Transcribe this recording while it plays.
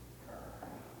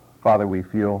Father, we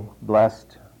feel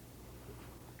blessed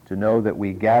to know that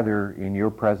we gather in your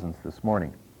presence this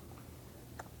morning.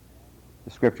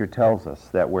 The Scripture tells us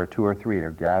that where two or three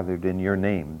are gathered in your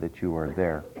name, that you are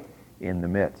there in the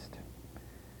midst.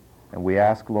 And we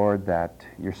ask, Lord, that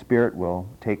your Spirit will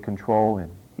take control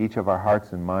in each of our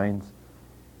hearts and minds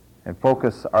and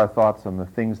focus our thoughts on the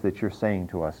things that you're saying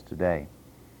to us today.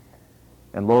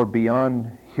 And Lord,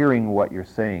 beyond hearing what you're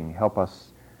saying, help us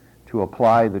to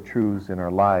apply the truths in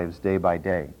our lives day by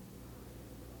day.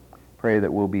 Pray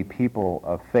that we'll be people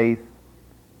of faith,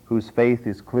 whose faith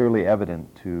is clearly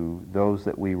evident to those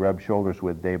that we rub shoulders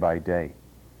with day by day.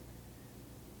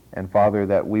 And Father,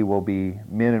 that we will be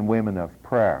men and women of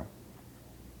prayer,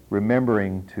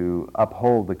 remembering to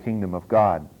uphold the kingdom of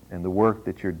God and the work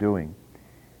that you're doing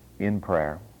in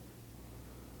prayer.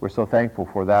 We're so thankful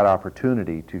for that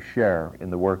opportunity to share in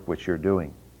the work which you're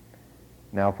doing.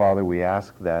 Now, Father, we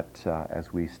ask that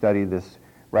as we study this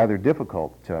rather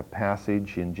difficult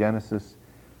passage in Genesis,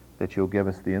 that you'll give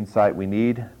us the insight we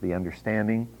need, the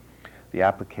understanding, the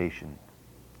application.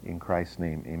 In Christ's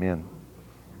name, amen.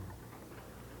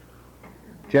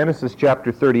 Genesis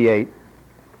chapter 38.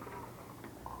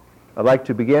 I'd like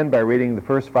to begin by reading the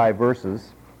first 5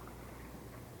 verses.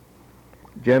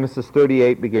 Genesis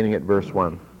 38, beginning at verse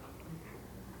 1.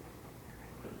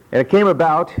 And it came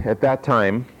about at that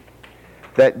time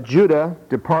that Judah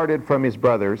departed from his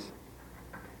brothers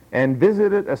and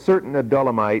visited a certain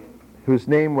Adullamite whose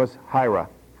name was Hira.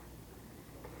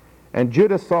 And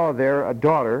Judah saw there a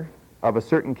daughter of a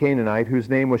certain Canaanite whose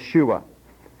name was Shua.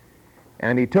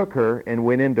 And he took her and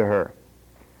went into her.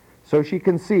 So she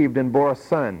conceived and bore a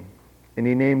son, and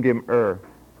he named him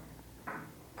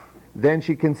Then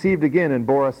she conceived again and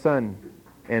bore a son,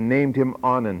 and named him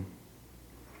Onan.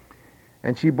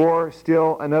 And she bore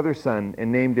still another son,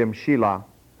 and named him Shelah.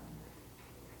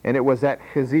 And it was at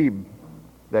Chezib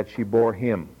that she bore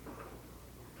him.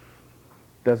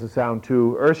 Doesn't sound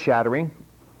too earth-shattering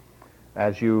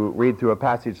as you read through a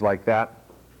passage like that.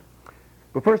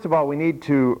 But first of all, we need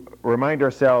to remind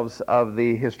ourselves of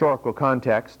the historical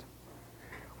context.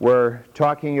 We're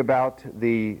talking about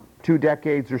the 2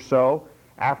 decades or so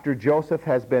after Joseph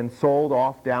has been sold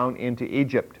off down into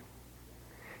Egypt.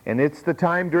 And it's the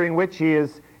time during which he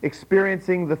is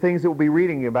experiencing the things that we'll be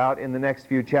reading about in the next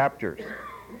few chapters.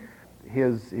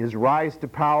 His rise to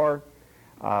power,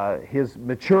 his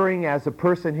maturing as a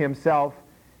person himself,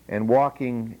 and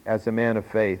walking as a man of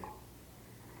faith.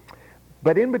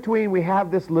 But in between we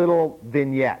have this little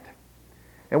vignette.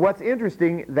 And what's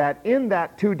interesting, that in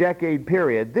that 2-decade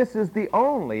period, this is the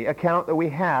only account that we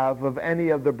have of any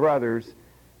of the brothers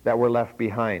that were left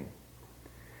behind.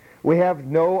 We have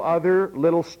no other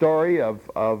little story of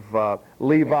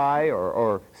Levi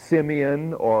or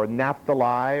Simeon or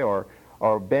Naphtali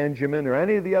or Benjamin or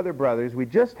any of the other brothers. We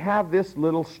just have this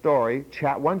little story,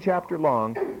 1 chapter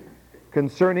long,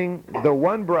 concerning the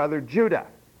one brother, Judah.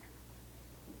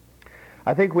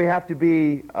 I think we have to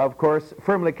be, of course,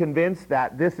 firmly convinced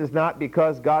that this is not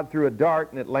because God threw a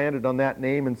dart and it landed on that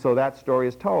name and so that story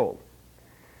is told.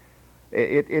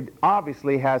 It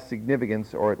obviously has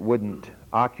significance, or it wouldn't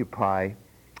occupy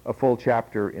a full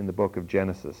chapter in the book of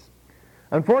Genesis.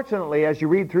 Unfortunately, as you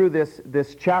read through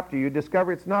this chapter, you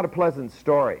discover it's not a pleasant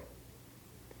story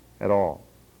at all.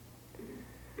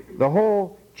 The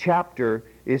whole chapter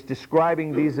is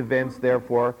describing these events,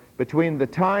 therefore, between the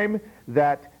time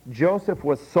that Joseph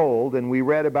was sold, and we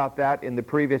read about that in the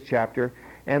previous chapter,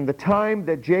 and the time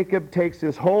that Jacob takes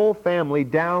his whole family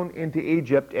down into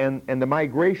Egypt, and the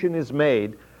migration is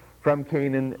made from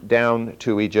Canaan down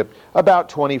to Egypt about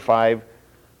 25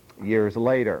 years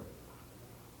later.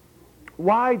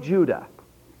 Why Judah?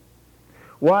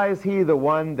 Why is he the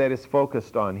one that is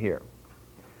focused on here?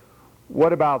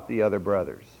 What about the other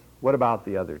brothers? What about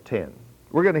the other 10?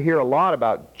 We're going to hear a lot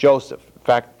about Joseph. In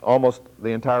fact, almost the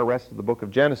entire rest of the book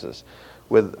of Genesis,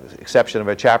 with the exception of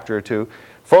a chapter or 2,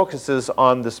 focuses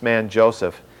on this man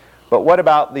Joseph. But what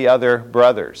about the other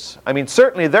brothers? I mean,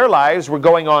 certainly their lives were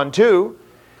going on too,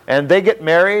 and they get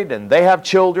married, and they have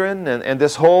children, and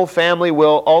this whole family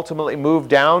will ultimately move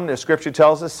down, the Scripture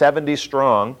tells us, 70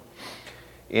 strong,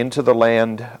 into the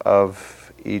land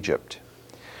of Egypt.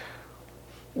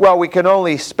 Well, we can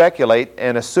only speculate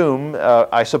and assume,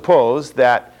 I suppose,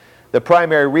 that the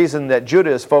primary reason that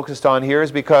Judah is focused on here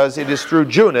is because it is through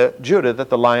Judah that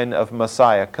the line of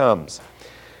Messiah comes.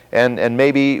 And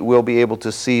maybe we'll be able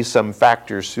to see some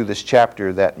factors through this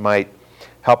chapter that might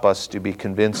help us to be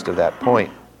convinced of that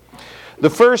point. The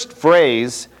first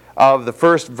phrase of the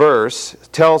first verse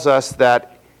tells us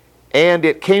that, and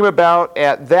it came about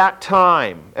at that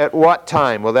time. At what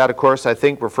time? Well, that, of course, I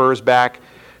think refers back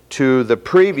to the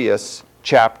previous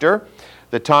chapter,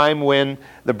 the time when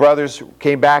the brothers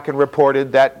came back and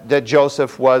reported that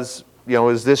Joseph was,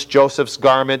 is this Joseph's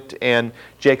garment, and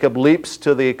Jacob leaps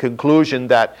to the conclusion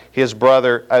that his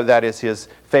brother, that is his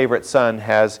favorite son,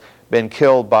 has been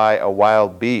killed by a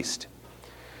wild beast.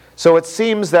 So it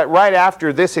seems that right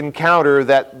after this encounter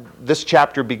that this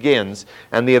chapter begins,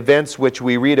 and the events which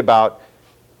we read about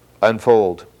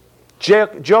unfold.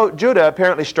 Judah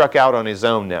apparently struck out on his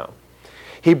own now.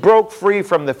 He broke free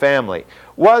from the family.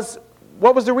 What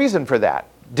was the reason for that?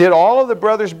 Did all of the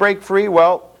brothers break free?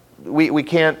 Well, we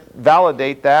can't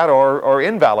validate that or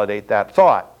invalidate that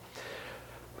thought.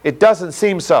 It doesn't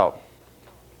seem so.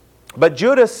 But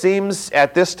Judah seems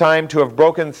at this time to have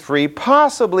broken free,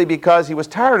 possibly because he was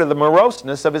tired of the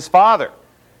moroseness of his father.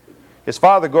 His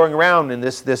father going around in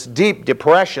this deep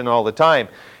depression all the time.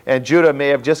 And Judah may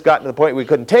have just gotten to the point where he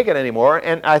couldn't take it anymore.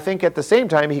 And I think at the same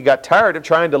time he got tired of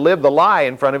trying to live the lie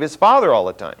in front of his father all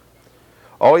the time.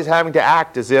 Always having to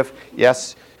act as if,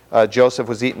 yes, Joseph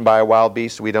was eaten by a wild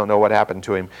beast. We don't know what happened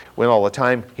to him. When all the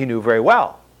time he knew very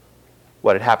well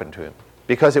what had happened to him.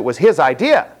 Because it was his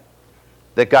idea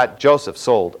that got Joseph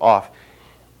sold off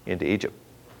into Egypt.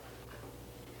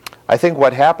 I think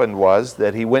what happened was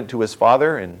that he went to his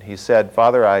father and he said,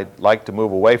 "Father, I'd like to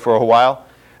move away for a while.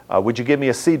 Would you give me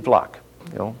a seed flock?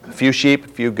 A few sheep, a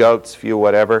few goats, a few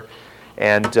whatever,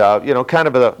 and kind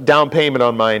of a down payment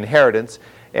on my inheritance,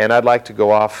 and I'd like to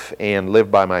go off and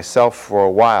live by myself for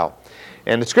a while."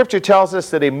 And the scripture tells us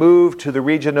that he moved to the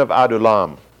region of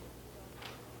Adullam.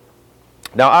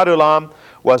 Now Adullam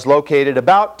was located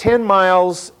about 10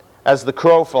 miles as the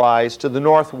crow flies to the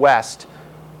northwest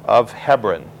of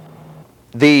Hebron.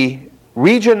 The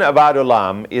region of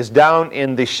Adullam is down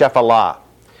in the Shephelah.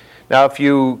 Now if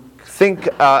you think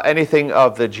anything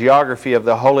of the geography of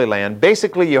the Holy Land,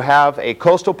 basically you have a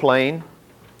coastal plain,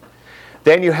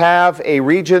 then you have a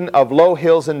region of low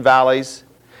hills and valleys,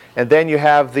 and then you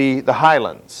have the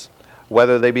highlands,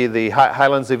 whether they be the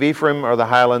highlands of Ephraim or the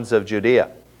highlands of Judea.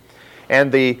 And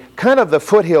the kind of the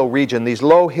foothill region, these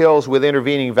low hills with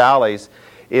intervening valleys,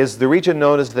 is the region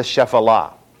known as the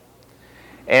Shephelah.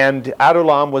 And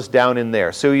Adullam was down in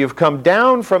there. So you've come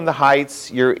down from the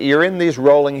heights, you're in these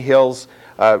rolling hills,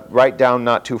 right down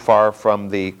not too far from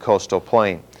the coastal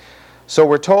plain. So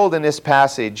we're told in this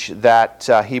passage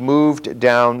that he moved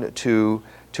down to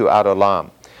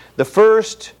Adullam. The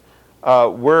first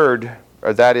word,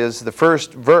 or that is the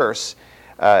first verse,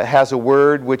 has a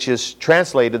word which is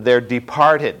translated there,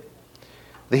 departed.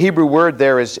 The Hebrew word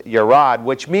there is yarad,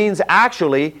 which means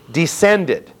actually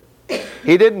descended.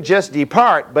 He didn't just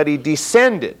depart, but he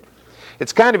descended.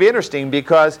 It's kind of interesting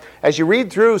because as you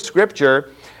read through Scripture,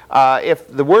 if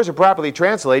the words are properly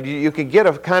translated, you can get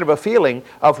a kind of a feeling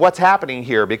of what's happening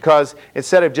here, because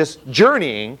instead of just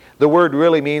journeying, the word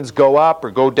really means go up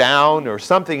or go down or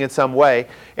something in some way.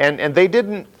 And they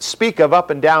didn't speak of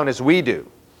up and down as we do.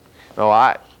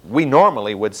 No, we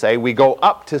normally would say we go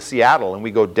up to Seattle and we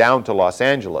go down to Los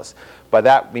Angeles. By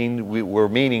that we're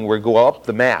meaning we go up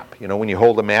the map. When you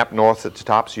hold the map north at the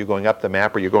top, so you're going up the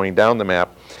map or you're going down the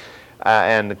map.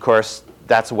 And of course,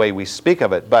 that's the way we speak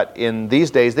of it. But in these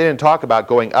days, they didn't talk about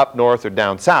going up north or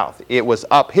down south. It was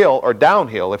uphill or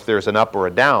downhill if there's an up or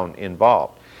a down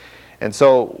involved. And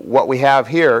so what we have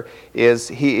here is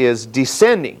he is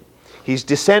descending. He's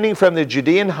descending from the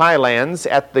Judean highlands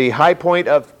at the high point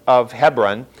of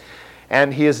Hebron,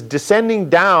 and he is descending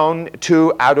down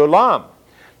to Adullam.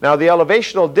 Now the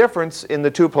elevational difference in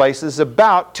the two places is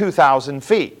about 2,000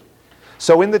 feet.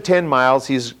 So in the 10 miles,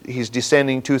 he's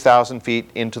descending 2,000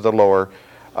 feet into the lower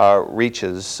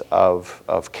reaches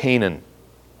of Canaan.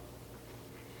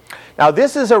 Now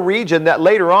this is a region that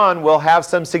later on will have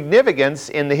some significance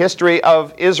in the history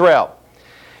of Israel,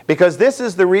 because this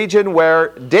is the region where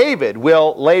David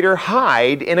will later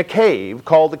hide in a cave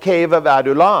called the Cave of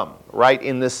Adullam, right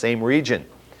in this same region.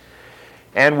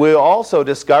 And we'll also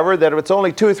discover that it's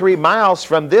only 2 or 3 miles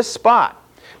from this spot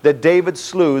that David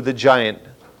slew the giant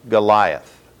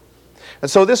Goliath. And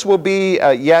so this will be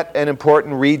yet an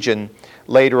important region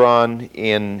later on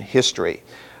in history.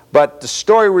 But the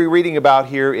story we're reading about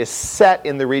here is set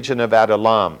in the region of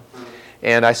Adullam.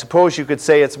 And I suppose you could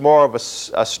say it's more of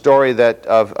a story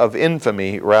of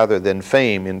infamy rather than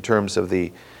fame in terms of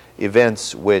the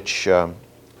events which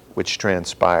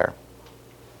transpire.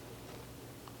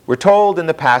 We're told in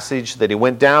the passage that he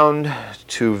went down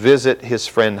to visit his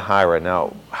friend Hira.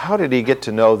 Now, how did he get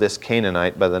to know this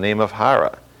Canaanite by the name of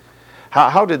Hira?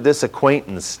 How did this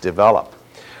acquaintance develop?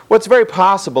 Well, it's very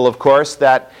possible, of course,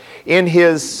 that in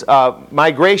his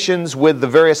migrations with the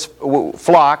various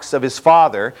flocks of his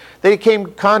father, that he came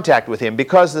in contact with him,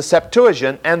 because the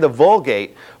Septuagint and the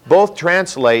Vulgate both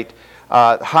translate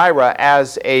Hira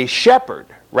as a shepherd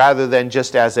rather than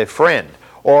just as a friend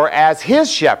or as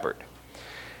his shepherd.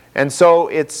 And so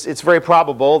it's very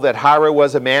probable that Hira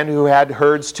was a man who had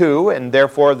herds too, and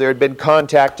therefore there had been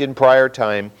contact in prior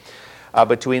time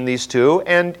between these two,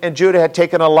 and Judah had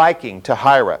taken a liking to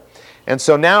Hira. And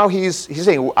so now he's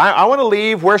saying, I want to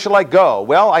leave. Where shall I go?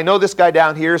 Well, I know this guy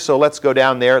down here, so let's go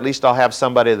down there. At least I'll have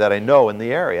somebody that I know in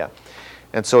the area.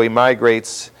 And so he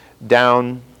migrates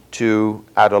down to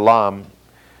Adullam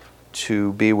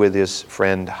to be with his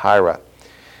friend Hira.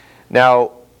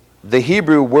 Now, the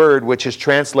Hebrew word which is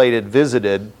translated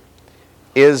visited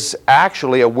is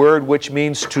actually a word which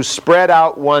means to spread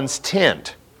out one's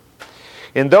tent.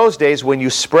 In those days, when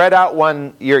you spread out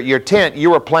your tent,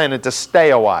 you were planning to stay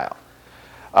a while.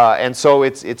 And so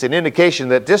it's an indication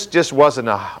that this just wasn't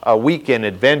a weekend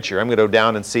adventure. I'm going to go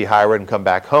down and see Hira and come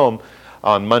back home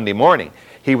on Monday morning.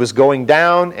 He was going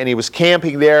down and he was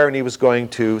camping there, and he was going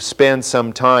to spend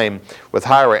some time with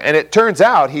Hira. And it turns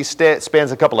out he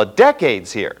spends a couple of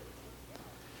decades here.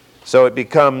 So it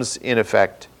becomes, in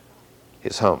effect,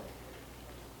 his home.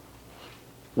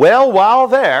 Well, while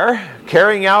there,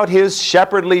 carrying out his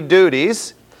shepherdly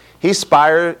duties, he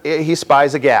spies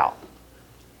a gal.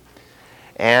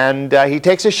 And he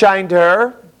takes a shine to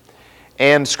her,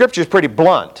 and Scripture is pretty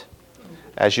blunt,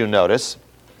 as you notice.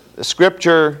 The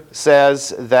Scripture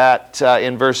says that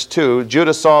in verse 2,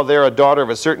 Judah saw there a daughter of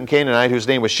a certain Canaanite whose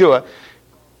name was Shua,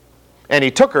 and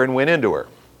he took her and went into her.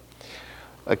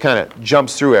 It kind of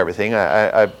jumps through everything.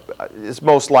 It's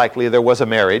most likely there was a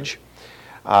marriage.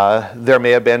 There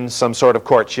may have been some sort of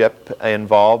courtship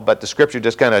involved, but the Scripture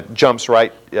just kind of jumps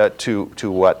right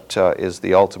to what is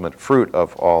the ultimate fruit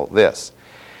of all this.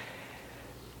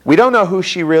 We don't know who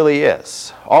she really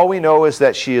is. All we know is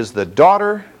that she is the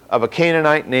daughter of a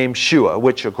Canaanite named Shua,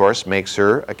 which of course makes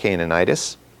her a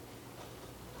Canaanitess.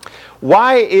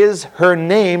 Why is her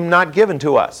name not given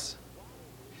to us?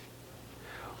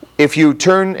 If you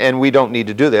turn, and we don't need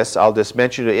to do this, I'll just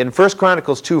mention it. In 1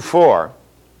 Chronicles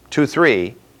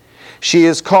 2:3, she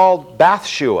is called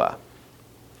Bathshua.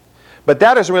 But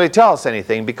that doesn't really tell us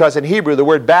anything, because in Hebrew the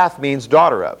word Bath means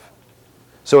daughter of.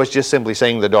 So it's just simply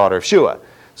saying the daughter of Shua.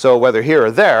 So whether here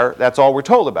or there, that's all we're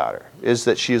told about her, is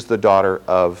that she is the daughter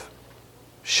of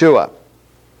Shua.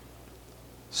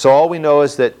 So all we know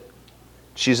is that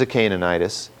she's a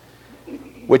Canaanitess,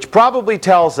 which probably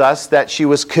tells us that she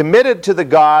was committed to the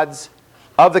gods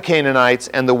of the Canaanites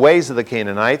and the ways of the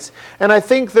Canaanites. And I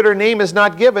think that her name is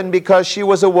not given because she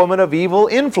was a woman of evil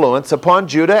influence upon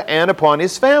Judah and upon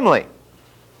his family,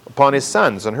 upon his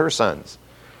sons and her sons.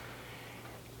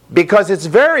 Because it's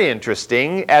very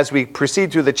interesting, as we proceed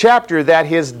through the chapter, that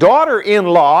his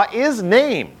daughter-in-law is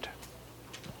named,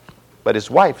 but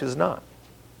his wife is not.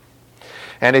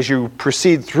 And as you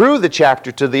proceed through the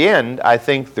chapter to the end, I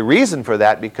think the reason for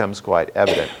that becomes quite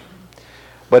evident.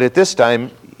 But at this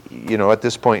time, at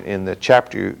this point in the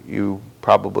chapter, we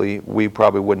probably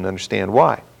wouldn't understand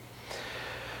why.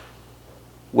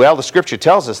 Well, the Scripture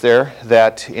tells us there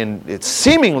that in its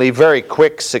seemingly very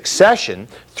quick succession,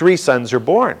 3 sons are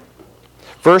born.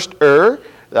 First,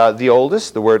 the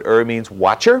oldest. The word means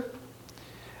watcher.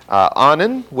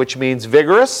 Onan, which means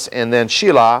vigorous. And then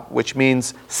Shelah, which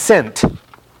means sent,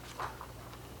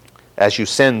 as you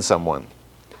send someone.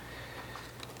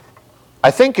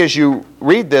 I think as you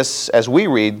read this, as we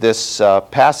read this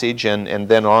passage and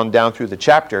then on down through the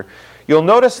chapter, you'll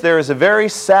notice there is a very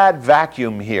sad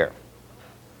vacuum here.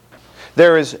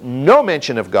 There is no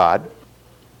mention of God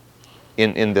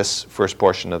in this first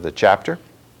portion of the chapter.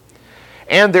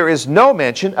 And there is no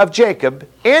mention of Jacob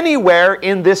anywhere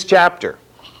in this chapter.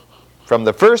 From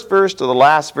the first verse to the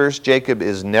last verse, Jacob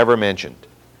is never mentioned.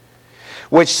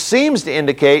 Which seems to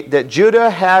indicate that Judah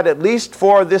had, at least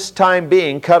for this time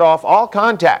being, cut off all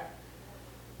contact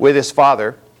with his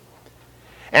father.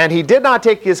 And he did not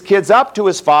take his kids up to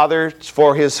his father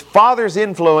for his father's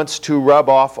influence to rub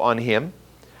off on him,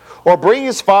 or bring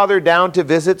his father down to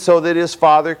visit so that his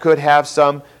father could have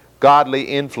some godly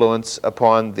influence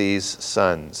upon these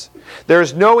sons. There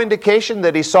is no indication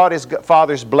that he sought his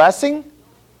father's blessing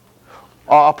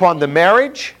upon the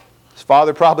marriage. His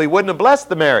father probably wouldn't have blessed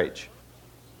the marriage,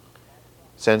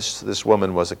 since this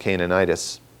woman was a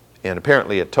Canaanitess, and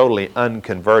apparently a totally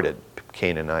unconverted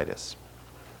Canaanitess.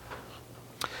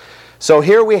 So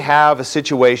here we have a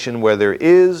situation where there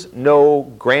is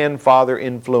no grandfather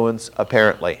influence,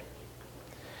 apparently.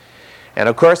 And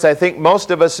of course, I think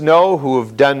most of us know, who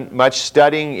have done much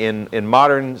studying in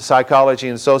modern psychology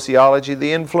and sociology,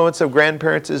 the influence of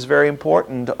grandparents is very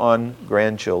important on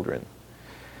grandchildren,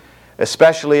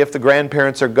 especially if the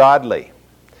grandparents are godly.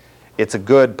 It's a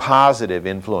good, positive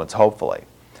influence, hopefully.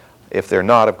 If they're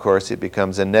not, of course, it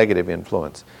becomes a negative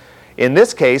influence. In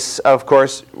this case, of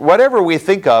course, whatever we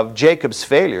think of Jacob's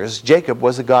failures, Jacob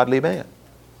was a godly man.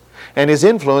 And his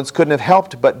influence couldn't have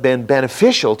helped but been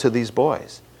beneficial to these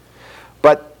boys.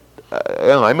 But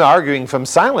I'm arguing from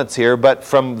silence here, but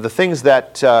from the things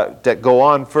that go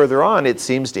on further on, it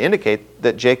seems to indicate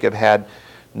that Jacob had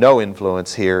no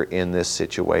influence here in this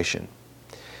situation.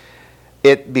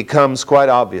 It becomes quite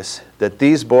obvious that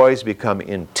these boys become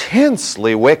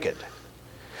intensely wicked.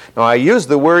 Now, I use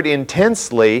the word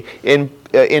intensely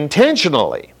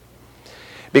intentionally,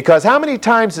 because how many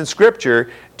times in Scripture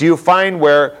do you find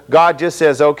where God just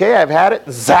says, okay, I've had it,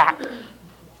 zap,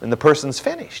 and the person's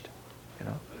finished? You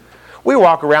know? We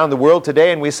walk around the world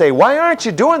today and we say, why aren't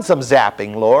you doing some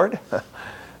zapping, Lord?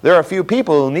 There are a few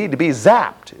people who need to be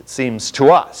zapped, it seems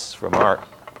to us, from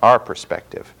our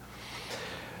perspective.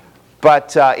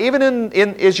 But even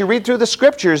as you read through the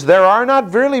Scriptures, there are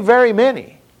not really very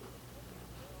many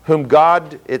whom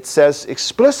God, it says,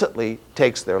 explicitly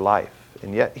takes their life.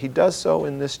 And yet He does so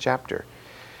in this chapter.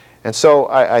 And so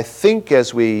I think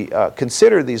as we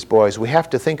consider these boys, we have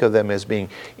to think of them as being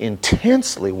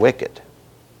intensely wicked.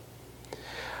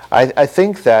 I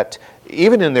think that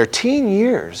even in their teen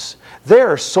years, they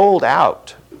are sold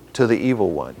out to the evil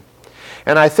one.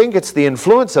 And I think it's the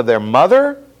influence of their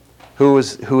mother, who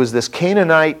is this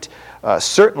Canaanite,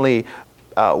 certainly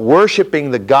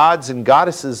worshiping the gods and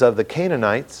goddesses of the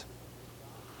Canaanites,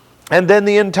 and then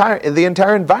the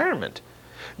entire environment.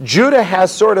 Judah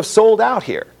has sort of sold out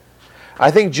here.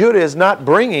 I think Judah is not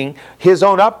bringing his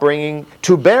own upbringing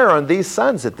to bear on these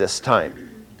sons at this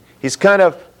time. He's kind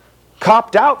of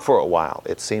copped out for a while,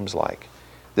 it seems like.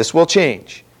 This will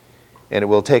change, and it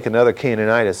will take another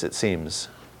Canaanitis, it seems,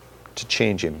 to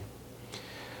change him.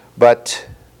 But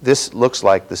this looks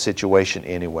like the situation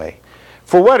anyway.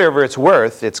 For whatever it's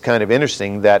worth, it's kind of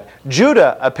interesting that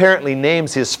Judah apparently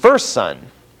names his first son.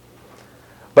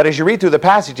 But as you read through the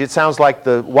passage, it sounds like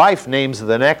the wife names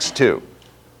the next two.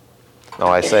 Now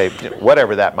I say,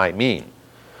 whatever that might mean.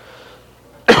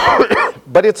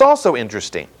 But it's also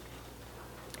interesting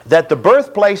that the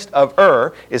birthplace of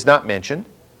is not mentioned.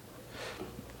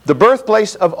 The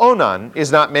birthplace of Onan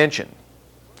is not mentioned.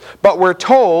 But we're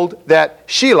told that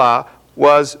Shelah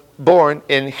was born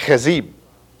in Chezib,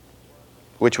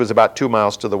 which was about 2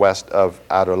 miles to the west of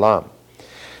Adullam.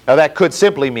 Now that could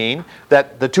simply mean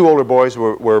that the two older boys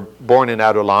were born in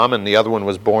Adullam and the other one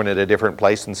was born at a different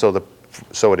place, and so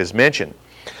it is mentioned.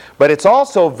 But it's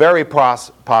also very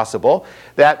possible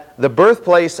that the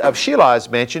birthplace of Shelah is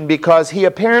mentioned because he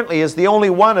apparently is the only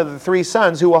one of the three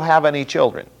sons who will have any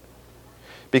children,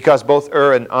 because both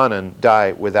and Onan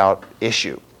die without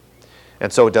issue.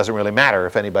 And so it doesn't really matter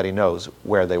if anybody knows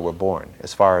where they were born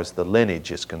as far as the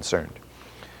lineage is concerned,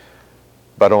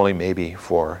 but only maybe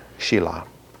for Shelah.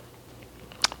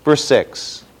 Verse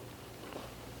 6.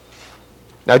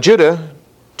 Now Judah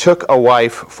took a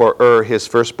wife for his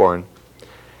firstborn,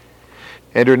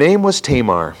 and her name was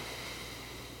Tamar.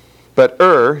 But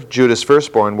Judah's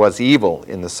firstborn, was evil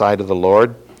in the sight of the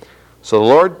Lord, so the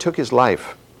Lord took his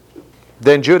life.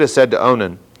 Then Judah said to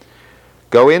Onan,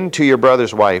 go in to your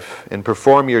brother's wife and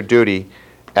perform your duty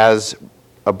as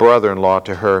a brother-in-law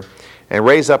to her, and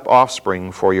raise up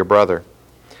offspring for your brother.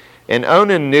 And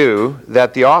Onan knew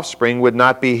that the offspring would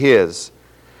not be his.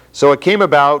 So it came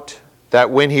about that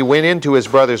when he went into his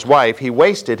brother's wife, he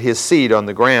wasted his seed on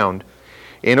the ground,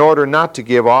 in order not to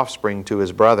give offspring to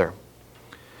his brother.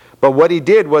 But what he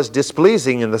did was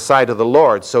displeasing in the sight of the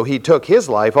Lord, so he took his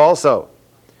life also.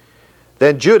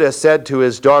 Then Judah said to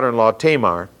his daughter-in-law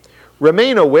Tamar,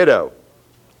 remain a widow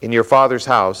in your father's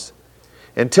house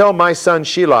until my son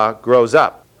Shelah grows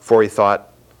up. For he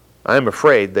thought, I am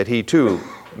afraid that he too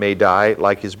may die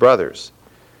like his brothers.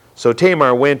 So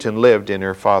Tamar went and lived in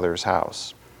her father's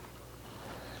house.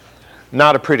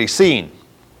 Not a pretty scene.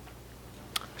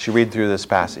 As you read through this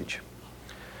passage.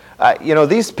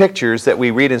 These pictures that we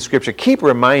read in Scripture keep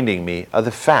reminding me of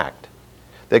the fact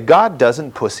that God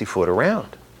doesn't pussyfoot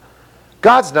around.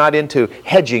 God's not into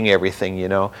hedging everything,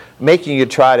 making you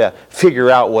try to figure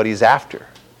out what He's after.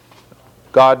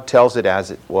 God tells it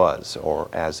as it was, or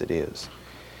as it is.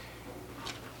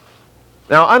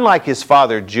 Now, unlike his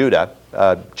father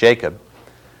Jacob,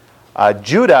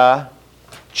 Judah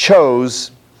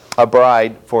chose a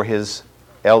bride for his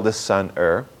eldest son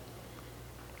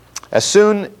as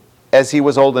soon as he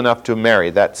was old enough to marry.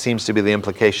 That seems to be the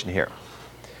implication here.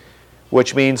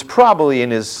 Which means probably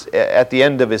at the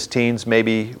end of his teens,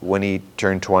 maybe when he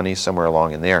turned 20, somewhere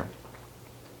along in there.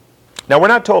 Now, we're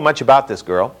not told much about this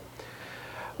girl.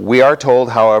 We are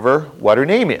told, however, what her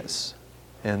name is.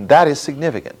 And that is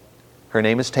significant. Her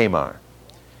name is Tamar,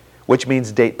 which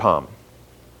means date palm.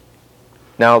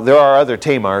 Now, there are other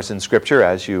Tamars in Scripture,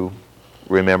 as you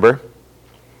remember,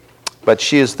 but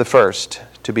she is the first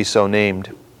to be so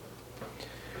named.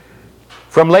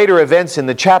 From later events in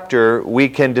the chapter, we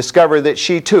can discover that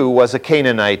she too was a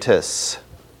Canaanitess.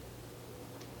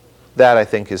 That, I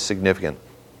think, is significant.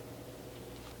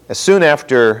 As soon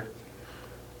after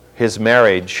his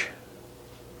marriage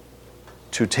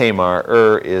to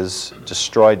Tamar, is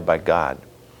destroyed by God.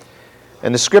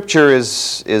 And the Scripture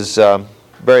is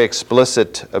very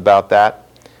explicit about that.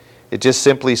 It just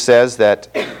simply says that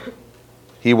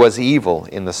he was evil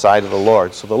in the sight of the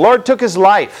Lord. So the Lord took his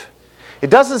life. It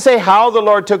doesn't say how the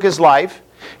Lord took his life.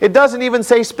 It doesn't even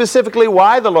say specifically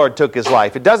why the Lord took his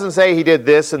life. It doesn't say he did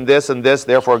this and this and this,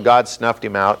 therefore God snuffed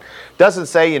him out. It doesn't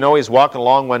say, he's walking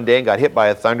along one day and got hit by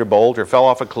a thunderbolt or fell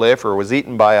off a cliff or was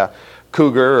eaten by a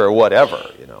cougar or whatever.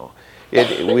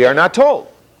 We are not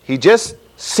told. He just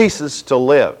ceases to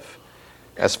live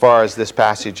as far as this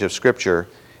passage of Scripture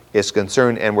is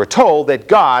concerned. And we're told that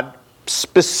God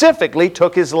specifically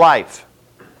took his life.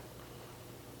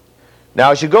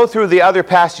 Now, as you go through the other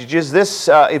passages, this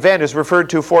event is referred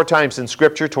to 4 times in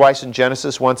Scripture, twice in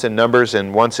Genesis, once in Numbers,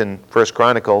 and once in 1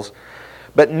 Chronicles.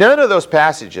 But none of those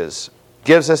passages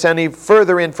gives us any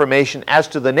further information as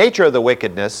to the nature of the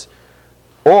wickedness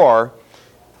or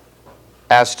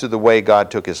as to the way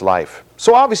God took his life.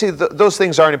 So obviously those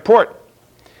things aren't important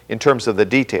in terms of the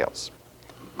details.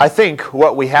 I think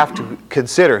what we have to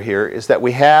consider here is that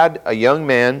we had a young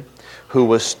man who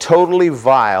was totally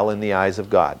vile in the eyes of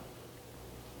God.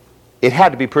 It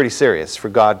had to be pretty serious for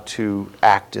God to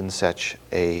act in such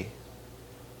a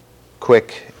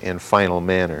quick and final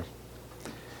manner.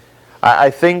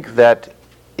 I think that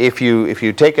if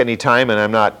you take any time, and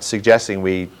I'm not suggesting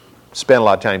we spend a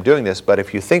lot of time doing this, but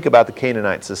if you think about the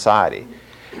Canaanite society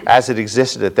as it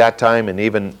existed at that time and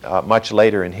even much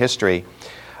later in history,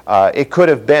 it could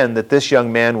have been that this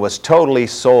young man was totally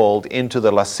sold into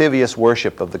the lascivious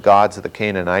worship of the gods of the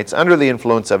Canaanites under the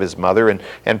influence of his mother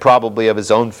and probably of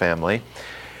his own family.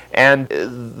 And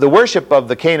the worship of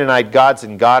the Canaanite gods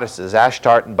and goddesses,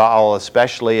 Ashtart and Baal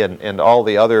especially, and all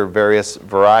the other various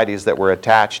varieties that were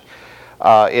attached,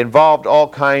 involved all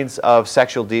kinds of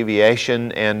sexual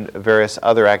deviation and various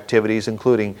other activities,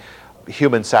 including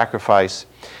human sacrifice.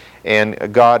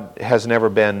 And God has never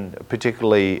been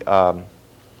particularly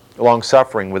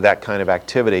long-suffering with that kind of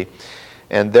activity.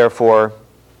 And therefore,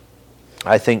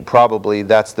 I think probably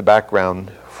that's the background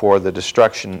for the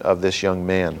destruction of this young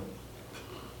man.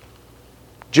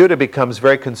 Judah becomes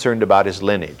very concerned about his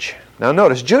lineage. Now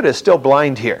notice, Judah is still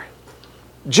blind here.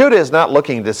 Judah is not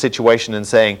looking at the situation and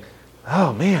saying,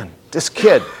 oh man, this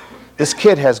kid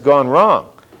has gone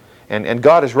wrong, and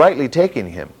God is rightly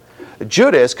taking him.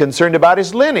 Judah is concerned about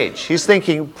his lineage. He's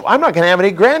thinking, I'm not going to have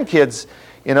any grandkids,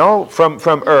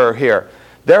 from here.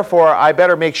 Therefore, I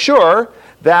better make sure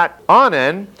that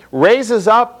Onan raises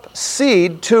up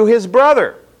seed to his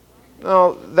brother.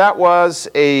 Now, that was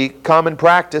a common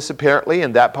practice, apparently,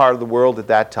 in that part of the world at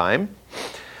that time,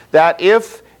 that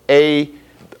if an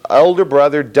elder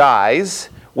brother dies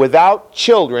without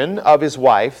children of his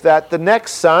wife, that the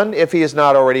next son, if he is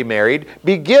not already married,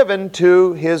 be given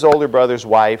to his older brother's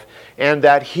wife, and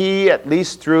that he, at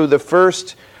least through the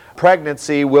first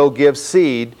pregnancy, will give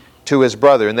seed to his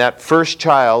brother. And that first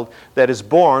child that is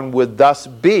born would thus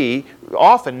be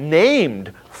often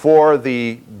named for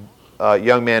the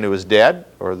young man who is dead,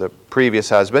 or the previous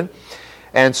husband,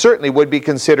 and certainly would be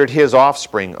considered his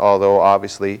offspring, although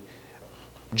obviously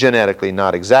genetically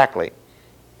not exactly.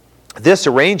 This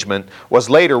arrangement was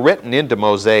later written into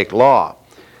Mosaic law.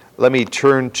 Let me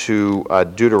turn to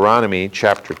Deuteronomy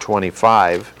chapter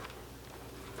 25.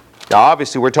 Now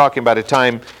obviously we're talking about a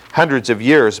time hundreds of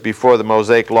years before the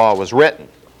Mosaic law was written.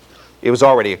 It was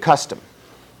already a custom.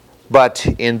 But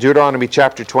in Deuteronomy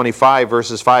chapter 25,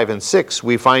 verses 5 and 6,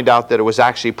 we find out that it was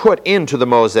actually put into the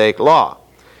Mosaic law.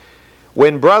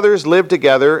 When brothers live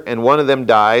together and one of them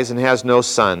dies and has no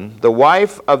son, the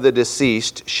wife of the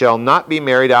deceased shall not be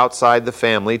married outside the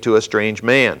family to a strange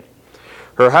man.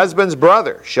 Her husband's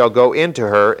brother shall go into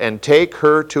her and take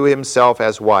her to himself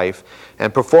as wife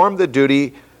and perform the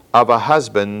duty of a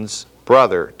husband's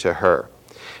brother to her.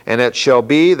 And it shall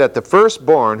be that the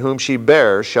firstborn whom she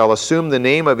bears shall assume the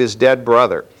name of his dead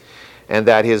brother, and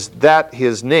that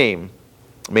his name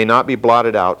may not be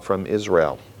blotted out from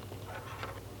Israel.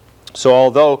 So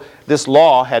although this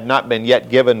law had not been yet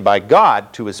given by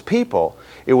God to his people,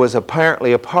 it was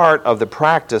apparently a part of the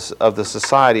practice of the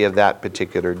society of that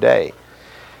particular day.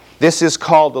 This is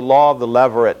called the law of the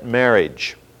levirate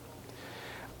marriage.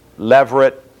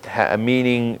 Levirate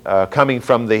meaning coming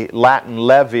from the Latin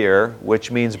levir,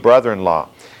 which means brother-in-law.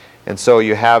 And so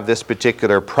you have this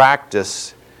particular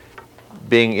practice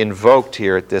being invoked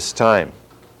here at this time.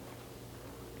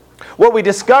 What we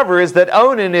discover is that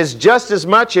Onan is just as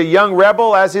much a young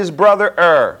rebel as his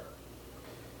brother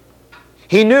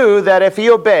He knew that if he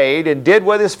obeyed and did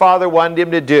what his father wanted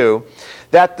him to do,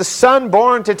 that the son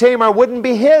born to Tamar wouldn't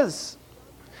be his.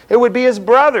 It would be his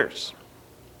brother's.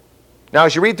 Now,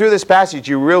 as you read through this passage,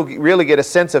 you really get a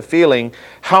sense of feeling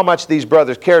how much these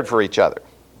brothers cared for each other.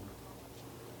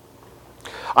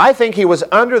 I think he was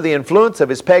under the influence of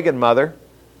his pagan mother,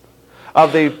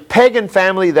 of the pagan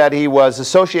family that he was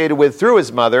associated with through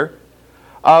his mother,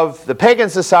 of the pagan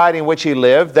society in which he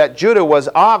lived, that Judah was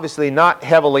obviously not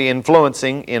heavily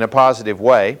influencing in a positive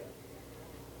way.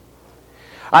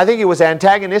 I think he was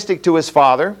antagonistic to his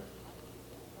father,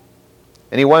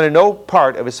 and he wanted no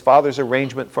part of his father's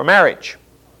arrangement for marriage.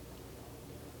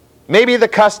 Maybe the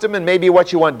custom and maybe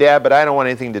what you want, Dad, but I don't want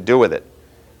anything to do with it.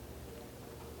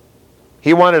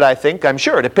 He wanted, I think, I'm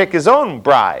sure, to pick his own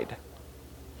bride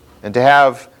and to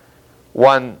have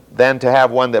one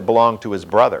that belonged to his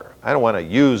brother. I don't want a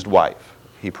used wife,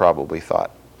 he probably thought.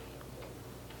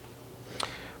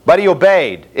 But he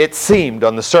obeyed, it seemed,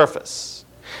 on the surface.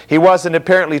 He wasn't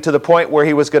apparently to the point where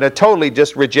he was going to totally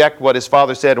just reject what his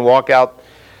father said and walk out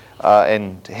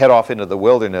and head off into the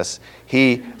wilderness.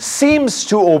 He seems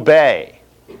to obey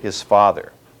his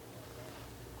father.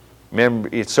 Remember,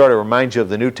 it sort of reminds you of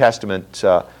the New Testament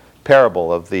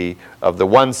parable of the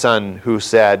one son who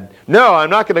said, "No, I'm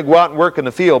not going to go out and work in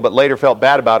the field," but later felt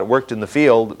bad about it, worked in the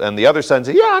field, and the other son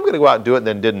said, "Yeah, I'm going to go out and do it," and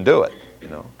then didn't do it.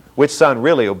 Which son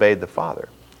really obeyed the father?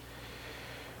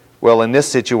 Well, in this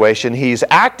situation, he's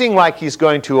acting like he's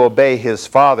going to obey his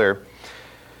father.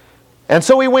 And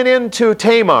so he went into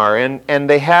Tamar, and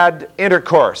they had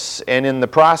intercourse. And in the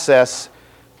process,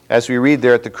 as we read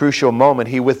there at the crucial moment,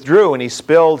 he withdrew and he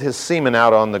spilled his semen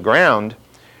out on the ground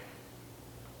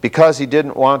because he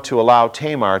didn't want to allow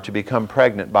Tamar to become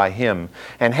pregnant by him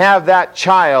and have that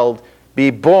child be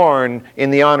born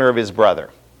in the honor of his brother.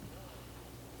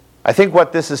 I think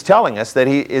what this is telling us that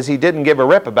he didn't give a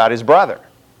rip about his brother.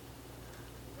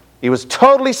 He was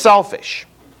totally selfish.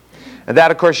 And that,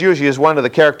 of course, usually is one of the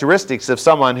characteristics of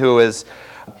someone who is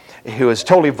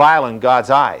totally vile in God's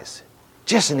eyes.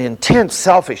 Just an intense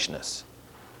selfishness.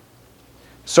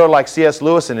 Sort of like C.S.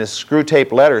 Lewis in his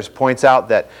Screwtape Letters points out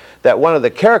that one of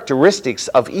the characteristics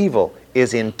of evil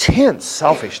is intense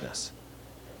selfishness.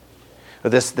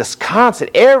 This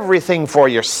constant, everything for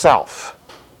yourself.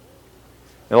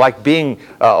 Like being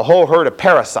a whole herd of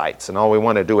parasites, and all we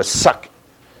want to do is suck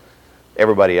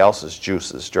everybody else's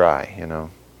juices dry,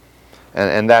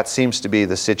 And that seems to be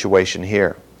the situation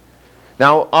here.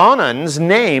 Now, Onan's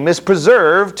name is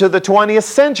preserved to the 20th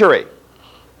century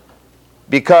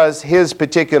because his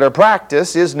particular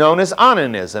practice is known as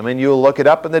onanism, and you'll look it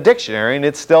up in the dictionary and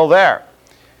it's still there.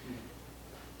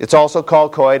 It's also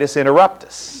called coitus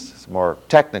interruptus. It's a more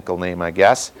technical name, I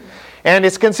guess. And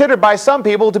it's considered by some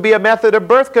people to be a method of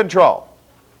birth control.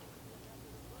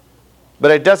 But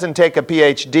it doesn't take a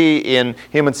PhD in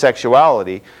human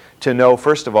sexuality to know,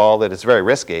 first of all, that it's very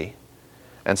risky,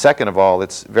 and second of all,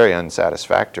 it's very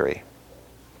unsatisfactory.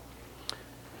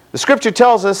 The scripture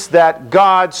tells us that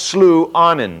God slew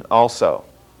Onan also.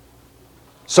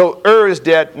 So is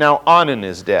dead, now Onan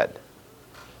is dead.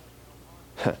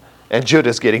 And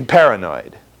Judah's getting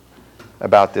paranoid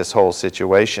about this whole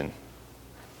situation.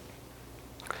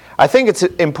 I think it's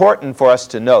important for us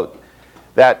to note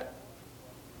that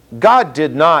God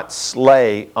did not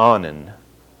slay Onan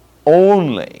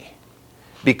only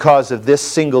because of this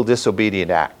single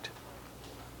disobedient act.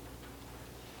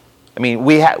 I mean,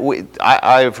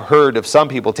 I've heard of some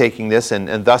people taking this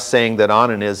and thus saying that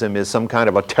onanism is some kind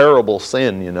of a terrible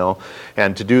sin,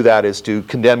 and to do that is to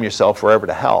condemn yourself forever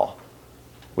to hell,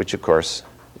 which of course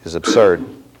is absurd.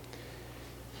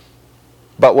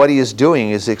 But what he is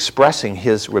doing is expressing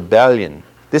his rebellion.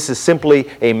 This is simply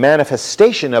a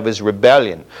manifestation of his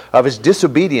rebellion, of his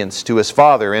disobedience to his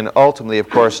father, and ultimately, of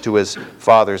course, to his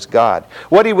father's God.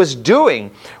 What he was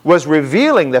doing was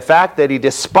revealing the fact that he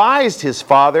despised his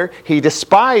father, he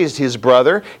despised his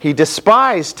brother, he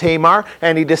despised Tamar,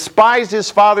 and he despised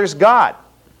his father's God.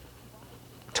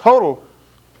 Total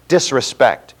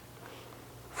disrespect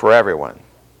for everyone.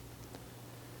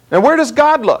 Now, where does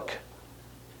God look?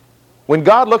 When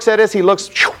God looks at us, he looks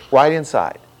right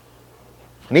inside.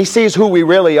 And he sees who we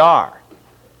really are.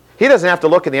 He doesn't have to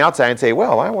look in the outside and say,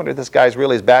 well, I wonder if this guy's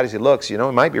really as bad as he looks. He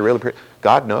might be really pretty.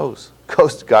 God knows.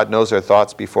 God knows our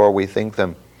thoughts before we think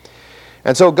them.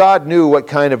 And so God knew what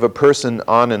kind of a person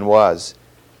Onan was.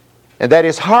 And that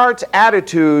his heart's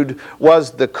attitude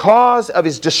was the cause of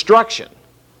his destruction.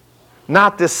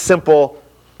 Not this simple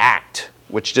act,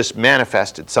 which just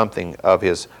manifested something of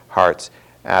his heart's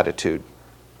attitude.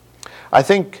 I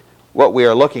think what we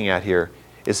are looking at here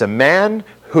is a man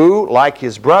who, like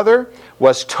his brother,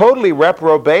 was totally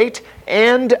reprobate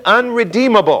and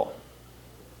unredeemable.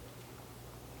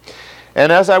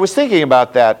 And as I was thinking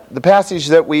about that, the passage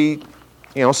that we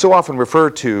so often refer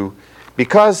to,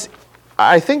 because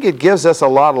I think it gives us a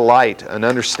lot of light and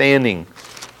understanding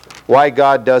why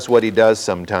God does what he does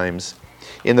sometimes.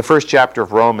 In the first chapter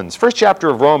of Romans. First chapter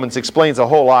of Romans explains a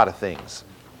whole lot of things.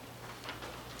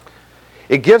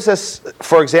 It gives us,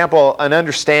 for example, an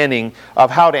understanding of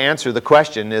how to answer the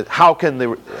question, how can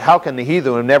the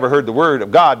heathen who have never heard the word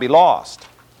of God be lost?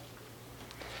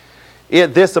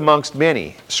 This, amongst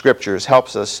many scriptures,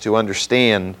 helps us to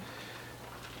understand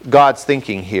God's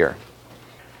thinking here.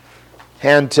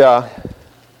 And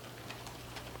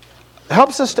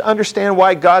helps us to understand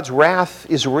why God's wrath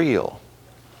is real.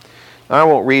 I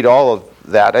won't read all of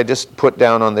that. I just put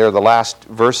down on there the last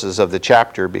verses of the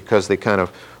chapter because they kind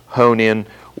of hone in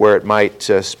where it might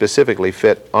specifically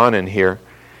fit on in here.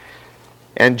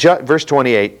 And verse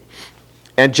 28,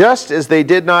 "And just as they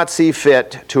did not see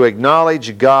fit to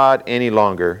acknowledge God any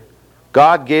longer,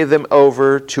 God gave them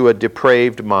over to a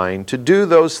depraved mind to do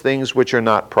those things which are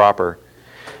not proper,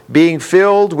 being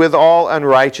filled with all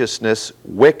unrighteousness,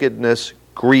 wickedness,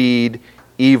 greed,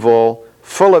 evil,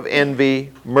 full of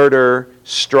envy, murder,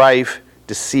 strife,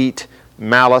 deceit,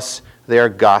 malice. They are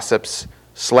gossips,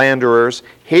 slanderers,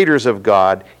 haters of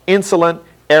God, insolent,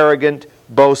 arrogant,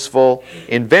 boastful,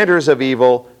 inventors of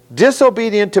evil,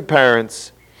 disobedient to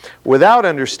parents, without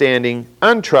understanding,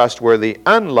 untrustworthy,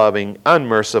 unloving,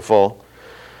 unmerciful."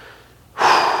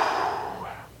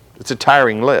 It's a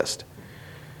tiring list.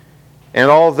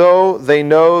 "And although they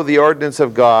know the ordinance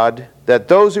of God, that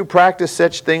those who practice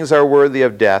such things are worthy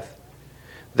of death,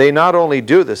 they not only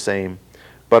do the same,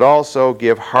 but also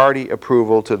give hearty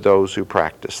approval to those who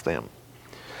practice them."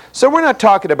 So we're not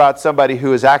talking about somebody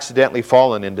who has accidentally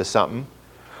fallen into something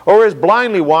or is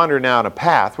blindly wandering down a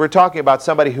path. We're talking about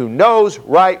somebody who knows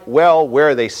right well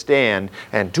where they stand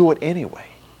and do it anyway.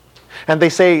 And they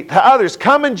say to others,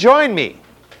 "Come and join me.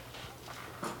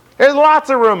 There's lots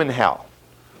of room in hell.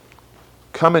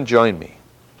 Come and join me."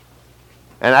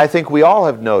 And I think we all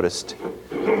have noticed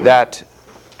that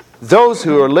those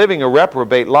who are living a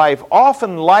reprobate life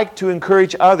often like to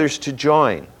encourage others to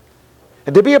join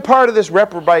and to be a part of this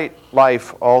reprobate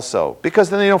life also, because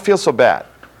then they don't feel so bad.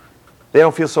 They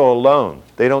don't feel so alone.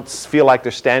 They don't feel like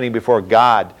they're standing before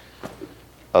God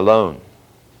alone.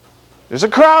 There's a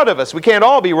crowd of us. We can't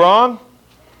all be wrong.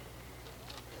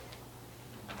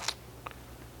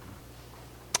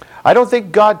 I don't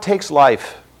think God takes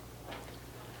life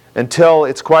until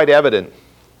it's quite evident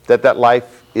that that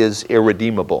life is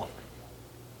irredeemable.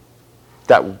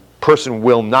 That person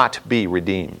will not be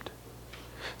redeemed.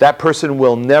 That person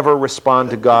will never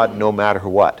respond to God no matter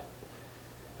what.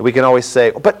 We can always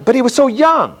say, but he was so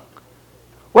young.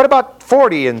 What about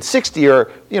 40 and 60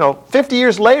 or 50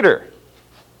 years later?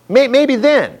 Maybe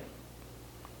then.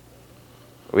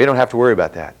 We don't have to worry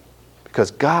about that because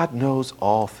God knows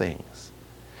all things.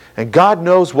 And God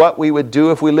knows what we would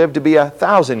do if we lived to be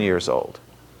 1,000 years old.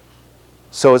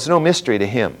 So it's no mystery to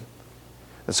him.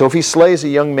 And so if he slays a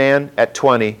young man at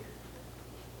 20,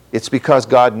 it's because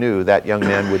God knew that young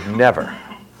man would never,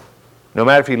 no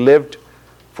matter if he lived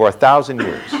for 1,000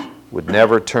 years, would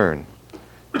never turn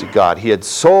to God. He had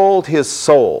sold his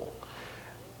soul,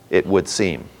 it would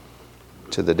seem,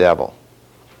 to the devil.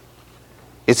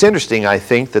 It's interesting, I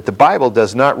think, that the Bible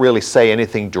does not really say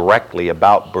anything directly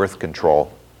about birth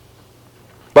control.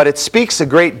 But it speaks a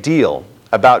great deal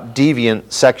about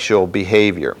deviant sexual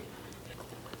behavior.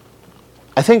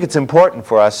 I think it's important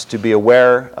for us to be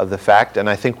aware of the fact, and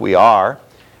I think we are,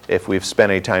 if we've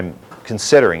spent any time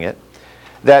considering it,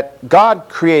 that God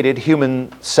created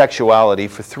human sexuality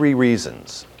for 3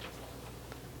 reasons.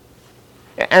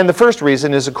 And the first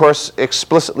reason is, of course,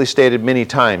 explicitly stated many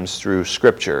times through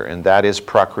Scripture, and that is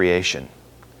procreation.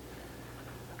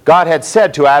 God had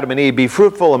said to Adam and Eve, "Be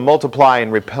fruitful and multiply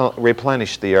and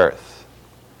replenish the earth."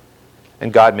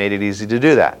 And God made it easy to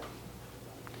do that.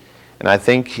 And I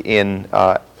think in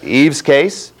Eve's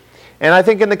case, and I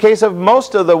think in the case of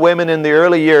most of the women in the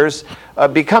early years,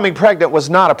 becoming pregnant was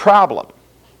not a problem.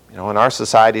 In our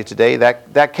society today,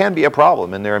 that can be a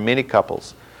problem, and there are many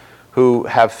couples who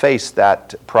have faced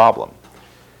that problem.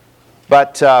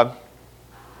 But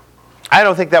I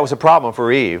don't think that was a problem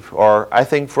for Eve, or I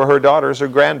think for her daughters or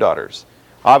granddaughters.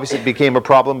 Obviously, it became a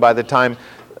problem by the time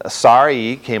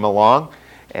Sarai came along,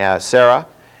 Sarah,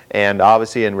 and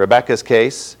obviously in Rebekah's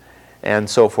case, and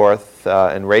so forth,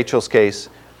 in Rachel's case,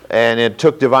 And it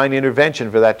took divine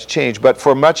intervention for that to change. But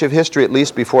for much of history, at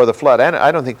least before the flood,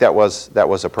 I don't think that was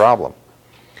a problem.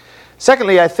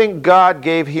 Secondly, I think God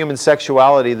gave human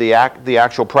sexuality the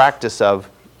actual practice of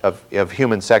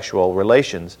human sexual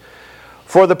relations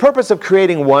for the purpose of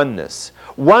creating oneness.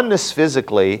 Oneness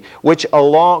physically, which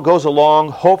goes along,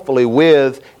 hopefully,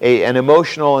 with an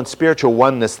emotional and spiritual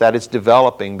oneness that is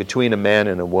developing between a man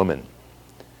and a woman.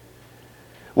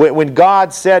 When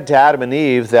God said to Adam and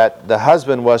Eve that the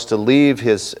husband was to leave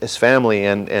his family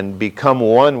and become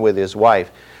one with his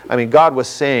wife, I mean, God was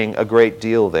saying a great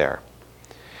deal there.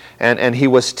 And he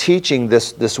was teaching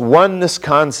this oneness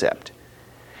concept.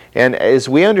 And as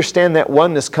we understand that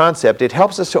oneness concept, it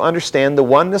helps us to understand the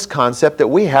oneness concept that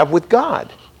we have with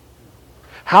God.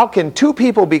 How can two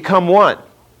people become one?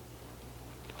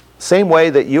 Same way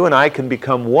that you and I can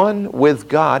become one with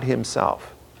God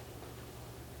Himself.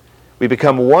 We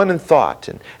become one in thought.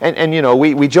 And you know,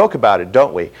 we joke about it,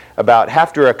 don't we? About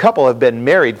after a couple have been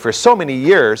married for so many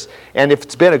years, and if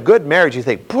it's been a good marriage, you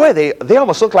think, boy, they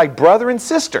almost look like brother and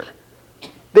sister.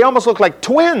 They almost look like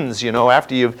twins, you know,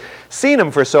 after you've seen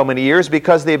them for so many years,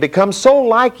 because they become so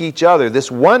like each other. This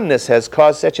oneness has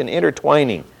caused such an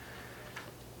intertwining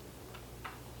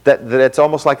that it's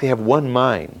almost like they have one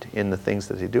mind in the things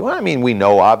that they do. I mean, we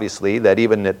know, obviously, that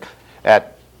even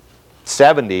at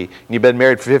 70, and you've been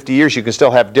married for 50 years, you can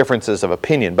still have differences of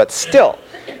opinion. But still,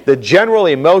 the general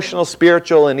emotional,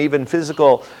 spiritual, and even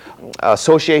physical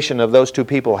association of those two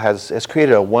people has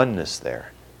created a oneness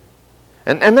there.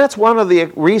 And that's one of the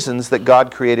reasons that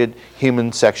God created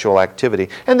human sexual activity.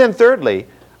 And then thirdly,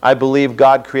 I believe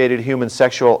God created human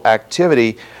sexual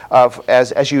activity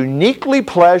as a uniquely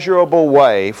pleasurable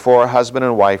way for a husband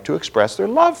and wife to express their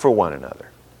love for one another.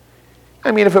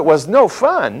 I mean, if it was no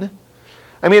fun,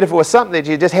 I mean, if it was something that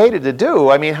you just hated to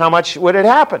do, I mean, how much would it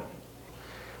happen?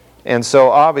 And so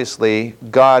obviously,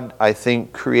 God, I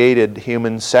think, created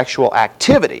human sexual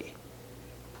activity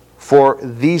for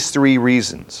these three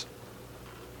reasons.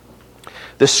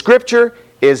 The Scripture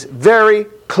is very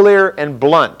clear and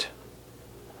blunt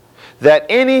that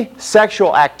any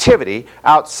sexual activity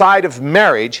outside of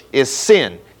marriage is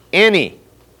sin. Any.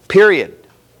 Period.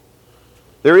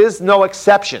 There is no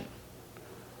exception.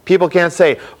 People can't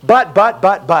say, but.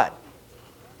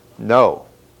 No.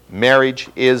 Marriage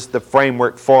is the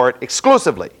framework for it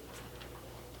exclusively.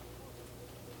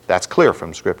 That's clear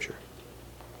from Scripture.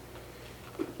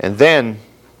 And then,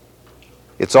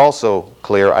 it's also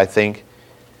clear, I think,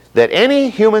 that any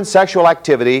human sexual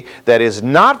activity that is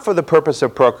not for the purpose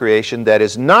of procreation, that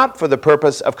is not for the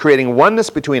purpose of creating oneness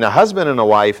between a husband and a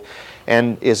wife,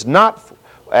 and is not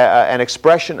an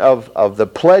expression of the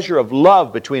pleasure of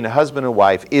love between a husband and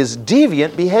wife, is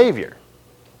deviant behavior.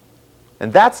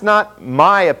 And that's not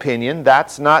my opinion.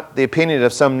 That's not the opinion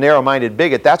of some narrow-minded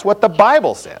bigot. That's what the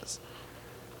Bible says.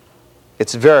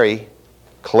 It's very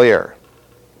clear.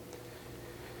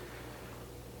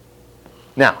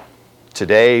 Now,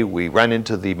 today we run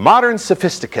into the modern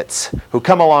sophisticates who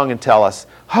come along and tell us,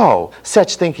 oh,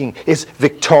 such thinking is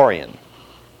Victorian.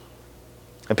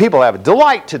 And people have a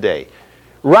delight today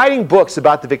writing books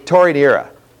about the Victorian era,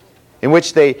 in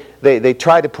which they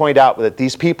try to point out that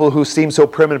these people who seem so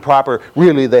prim and proper,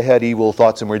 really they had evil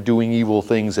thoughts and were doing evil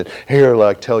things, and here,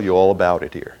 I'll tell you all about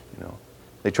it here. You know,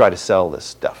 they try to sell this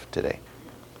stuff today.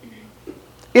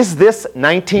 Is this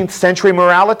 19th century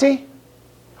morality?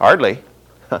 Hardly.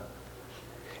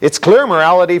 It's clear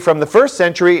morality from the first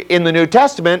century in the New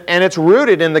Testament, and it's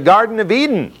rooted in the Garden of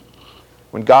Eden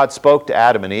when God spoke to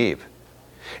Adam and Eve.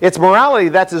 It's morality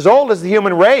that's as old as the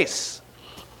human race.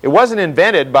 It wasn't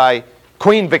invented by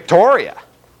Queen Victoria,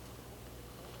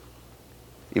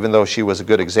 even though she was a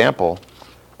good example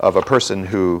of a person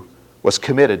who was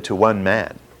committed to one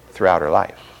man throughout her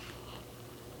life.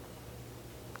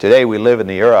 Today we live in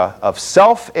the era of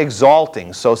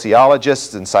self-exalting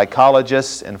sociologists and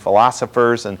psychologists and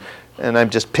philosophers, and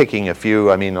I'm just picking a few,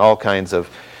 I mean all kinds of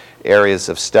areas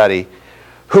of study,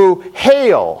 who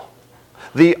hail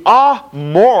the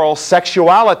amoral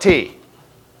sexuality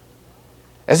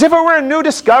as if it were a new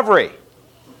discovery.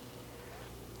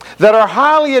 That our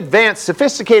highly advanced,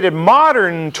 sophisticated,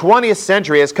 modern 20th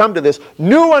century has come to this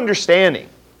new understanding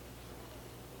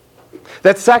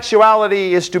that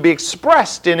sexuality is to be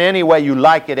expressed in any way you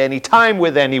like at any time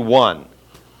with anyone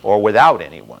or without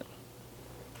anyone.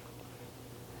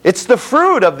 It's the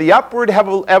fruit of the upward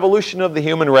evolution of the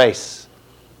human race.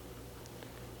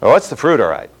 Oh, what's the fruit, all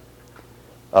right?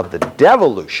 Of the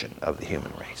devolution of the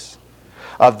human race.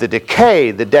 Of the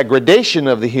decay, the degradation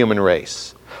of the human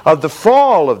race. Of the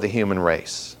fall of the human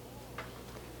race.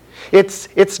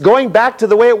 It's going back to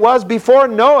the way it was before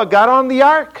Noah got on the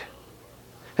ark.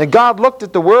 And God looked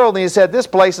at the world and He said, this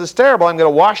place is terrible. I'm going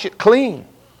to wash it clean.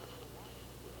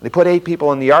 And He put 8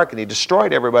 people in the ark and He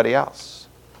destroyed everybody else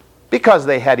because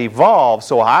they had evolved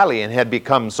so highly and had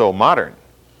become so modern.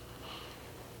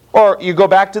 Or you go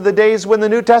back to the days when the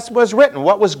New Testament was written.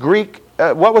 What was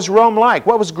Rome like?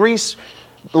 What was Greece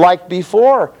like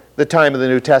before the time of the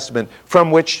New Testament, from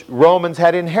which Romans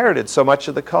had inherited so much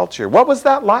of the culture? What was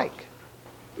that like?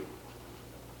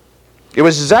 It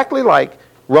was exactly like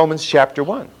Romans chapter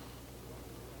 1.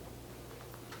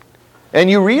 And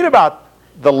you read about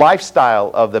the lifestyle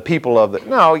of the people of the...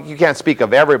 No, you can't speak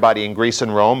of everybody in Greece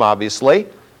and Rome, obviously,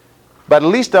 but at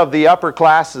least of the upper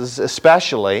classes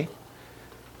especially.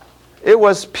 It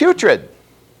was putrid.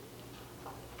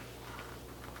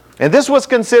 And this was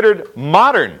considered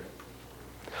modern.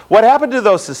 What happened to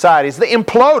those societies? They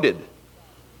imploded.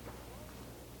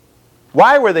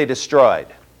 Why were they destroyed?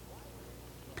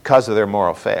 Because of their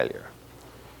moral failure.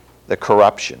 The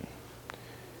corruption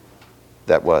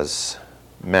that was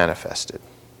manifested.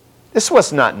 This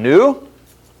was not new.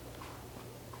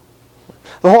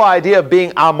 The whole idea of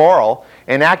being amoral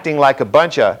and acting like a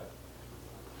bunch of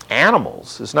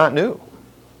animals is not new.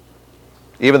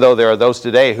 Even though there are those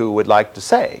today who would like to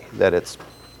say that it's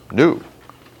new.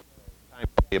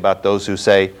 About those who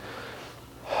say,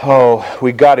 oh,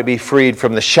 we've got to be freed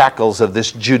from the shackles of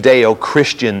this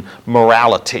Judeo-Christian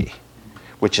morality,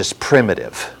 which is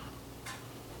primitive.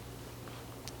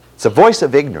 It's a voice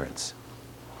of ignorance.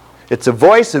 It's a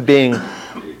voice of being,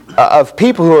 of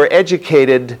people who are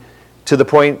educated to the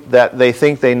point that they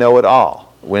think they know it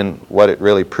all, when what it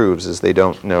really proves is they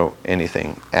don't know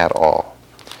anything at all.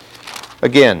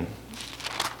 Again,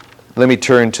 let me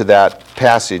turn to that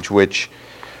passage which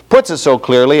puts it so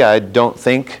clearly. I don't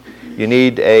think you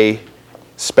need a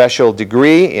special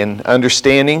degree in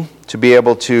understanding to be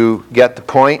able to get the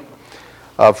point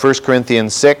of 1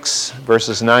 Corinthians 6,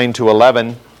 verses 9 to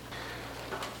 11.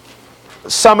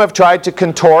 Some have tried to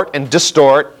contort and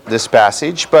distort this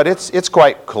passage, but it's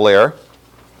quite clear.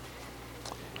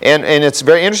 And it's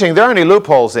very interesting. There aren't any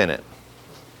loopholes in it.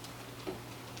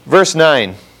 Verse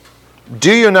 9.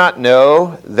 Do you not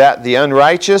know that the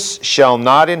unrighteous shall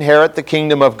not inherit the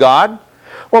kingdom of God?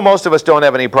 Well, most of us don't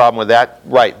have any problem with that.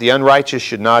 Right, the unrighteous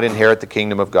should not inherit the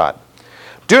kingdom of God.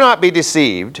 Do not be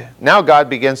deceived. Now God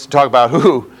begins to talk about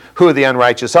who the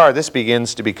unrighteous are. This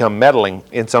begins to become meddling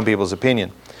in some people's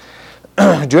opinion.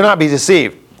 Do not be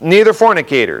deceived. Neither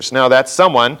fornicators. Now that's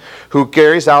someone who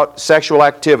carries out sexual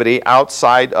activity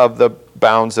outside of the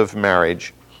bounds of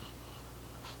marriage.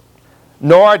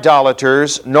 Nor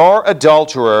idolaters, nor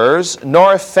adulterers,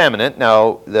 nor effeminate.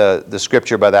 Now the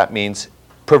scripture by that means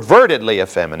pervertedly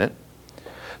effeminate.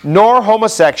 Nor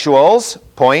homosexuals,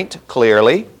 point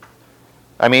clearly.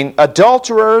 I mean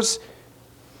adulterers,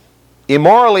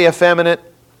 immorally effeminate,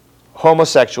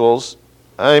 homosexuals.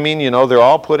 I mean, you know, they're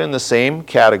all put in the same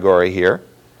category here.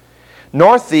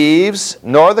 Nor thieves,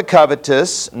 nor the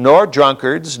covetous, nor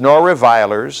drunkards, nor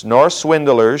revilers, nor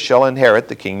swindlers shall inherit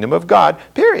the kingdom of God.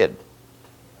 Period.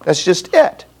 That's just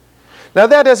it. Now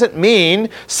that doesn't mean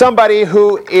somebody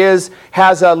who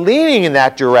has a leaning in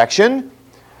that direction,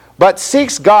 but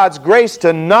seeks God's grace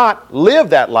to not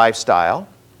live that lifestyle.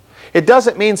 It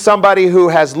doesn't mean somebody who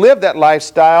has lived that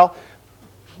lifestyle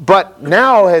but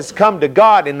now has come to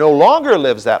God and no longer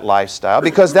lives that lifestyle,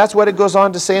 because that's what it goes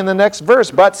on to say in the next verse.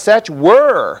 But such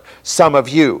were some of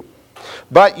you.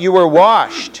 But you were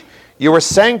washed, you were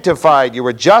sanctified, you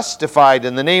were justified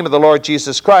in the name of the Lord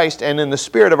Jesus Christ and in the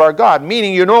Spirit of our God,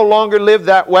 meaning you no longer live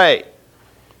that way.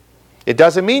 It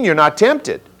doesn't mean you're not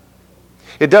tempted.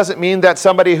 It doesn't mean that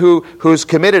somebody who's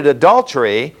committed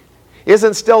adultery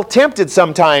isn't still tempted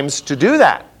sometimes to do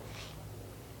that.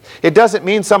 It doesn't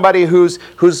mean somebody who's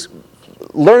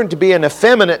learned to be an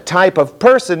effeminate type of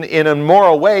person in a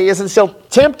moral way isn't still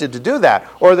tempted to do that,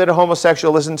 or that a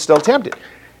homosexual isn't still tempted.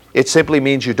 It simply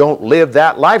means you don't live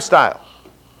that lifestyle.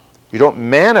 You don't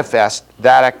manifest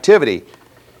that activity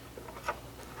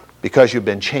because you've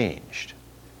been changed,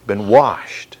 been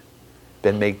washed,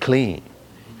 been made clean.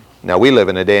 Now we live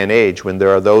in a day and age when there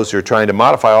are those who are trying to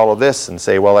modify all of this and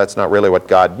say, well, that's not really what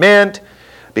God meant.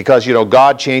 Because, you know,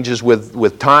 God changes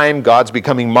with time. God's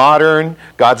becoming modern.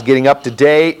 God's getting up to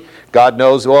date. God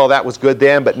knows, well, that was good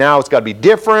then, but now it's got to be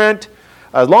different.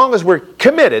 As long as we're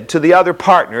committed to the other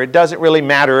partner, it doesn't really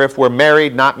matter if we're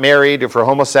married, not married, if we're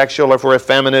homosexual, if we're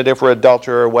effeminate, if we're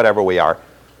adulterer, or whatever we are.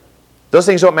 Those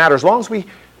things don't matter as long as we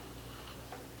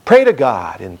pray to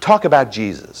God and talk about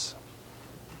Jesus.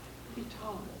 Be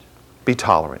tolerant. Be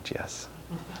tolerant, yes.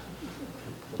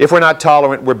 If we're not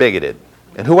tolerant, we're bigoted.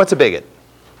 And what's a bigot?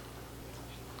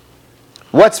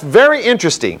 What's very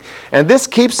interesting, and this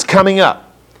keeps coming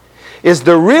up, is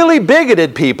the really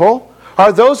bigoted people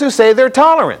are those who say they're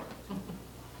tolerant.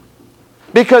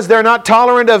 Because they're not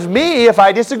tolerant of me if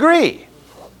I disagree.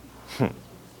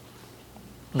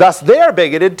 Thus they're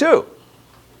bigoted too,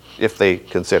 if they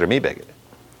consider me bigoted.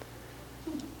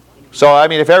 So, I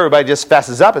mean, if everybody just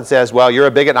fesses up and says, well, you're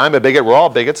a bigot, I'm a bigot, we're all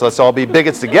bigots, let's all be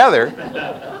bigots together,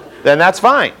 then that's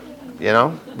fine. You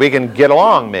know, we can get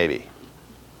along maybe.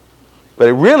 But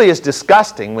it really is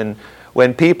disgusting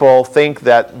when people think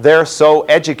that they're so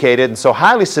educated and so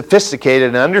highly sophisticated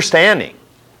and understanding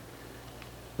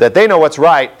that they know what's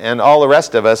right and all the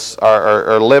rest of us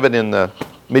are living in the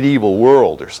medieval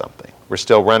world or something. We're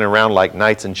still running around like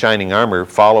knights in shining armor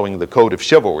following the code of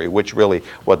chivalry, which really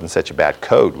wasn't such a bad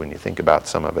code when you think about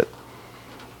some of it.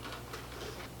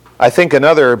 I think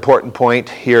another important point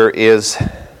here is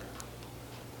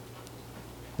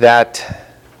that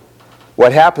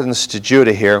what happens to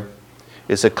Judah here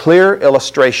is a clear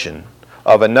illustration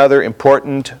of another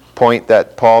important point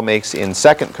that Paul makes in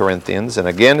 2 Corinthians. And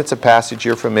again, it's a passage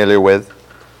you're familiar with,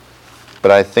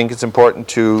 but I think it's important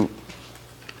to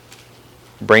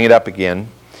bring it up again.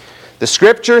 The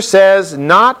Scripture says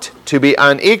not to be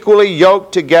unequally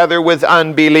yoked together with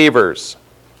unbelievers.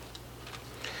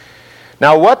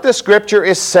 Now, what the Scripture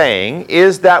is saying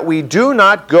is that we do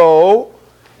not go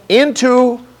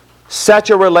into such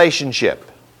a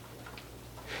relationship.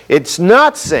 It is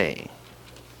not saying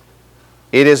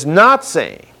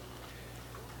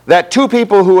that two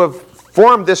people who have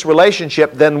formed this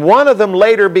relationship, then one of them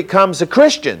later becomes a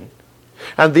Christian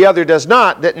and the other does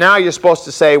not, that now you're supposed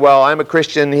to say, well, I'm a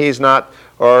Christian, he's not,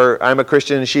 or I'm a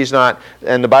Christian, she's not,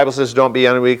 and the Bible says don't be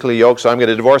unequally yoked, so I'm going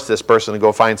to divorce this person and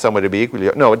go find someone to be equally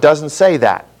yoked. No, it doesn't say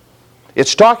that.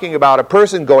 It's talking about a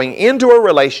person going into a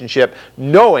relationship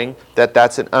knowing that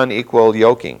that's an unequal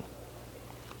yoking.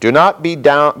 Do not be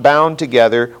bound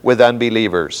together with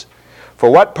unbelievers. For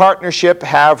what partnership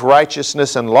have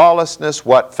righteousness and lawlessness?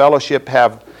 What fellowship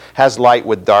has light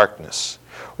with darkness?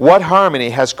 What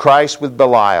harmony has Christ with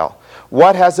Belial?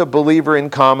 What has a believer in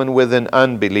common with an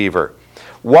unbeliever?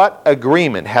 What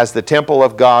agreement has the temple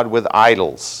of God with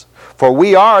idols? For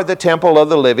we are the temple of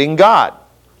the living God.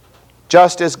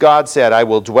 Just as God said, I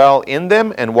will dwell in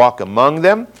them and walk among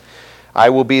them.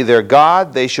 I will be their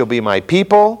God, they shall be my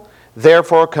people.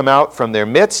 Therefore come out from their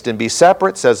midst and be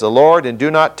separate, says the Lord, and do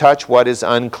not touch what is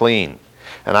unclean.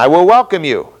 And I will welcome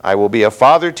you. I will be a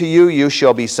father to you. You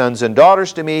shall be sons and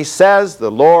daughters to me, says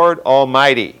the Lord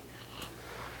Almighty.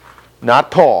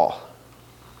 Not Paul,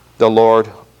 the Lord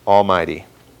Almighty.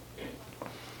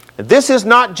 This is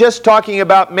not just talking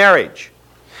about marriage.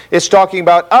 It's talking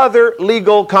about other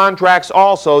legal contracts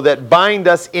also that bind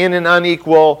us in an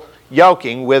unequal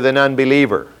yoking with an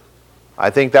unbeliever. I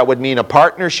think that would mean a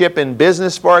partnership in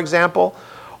business, for example,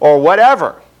 or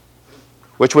whatever,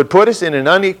 which would put us in an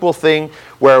unequal thing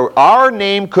where our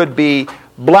name could be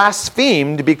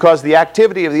blasphemed because the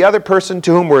activity of the other person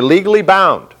to whom we're legally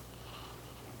bound.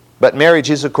 But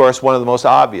marriage is, of course, one of the most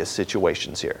obvious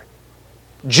situations here.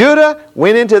 Judah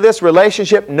went into this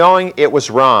relationship knowing it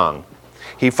was wrong.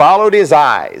 He followed his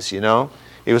eyes, you know.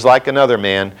 He was like another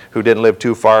man who didn't live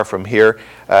too far from here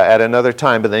at another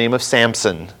time by the name of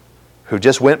Samson, who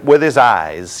just went with his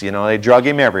eyes. You know, they drug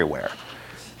him everywhere.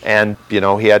 And, you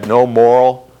know, he had no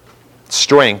moral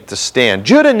strength to stand.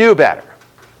 Judah knew better.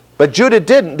 But Judah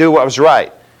didn't do what was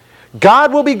right.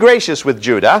 God will be gracious with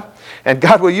Judah, and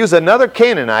God will use another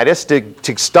Canaanitess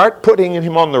to start putting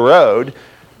him on the road,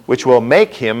 which will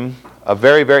make him a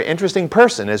very, very interesting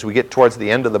person as we get towards the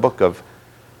end of the book of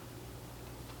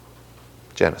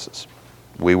Genesis.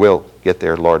 We will get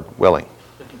there, Lord willing.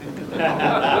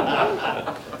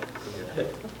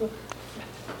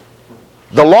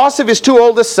 The loss of his two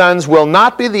oldest sons will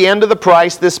not be the end of the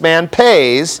price this man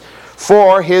pays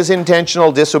for his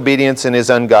intentional disobedience and his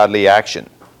ungodly action.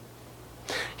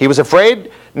 He was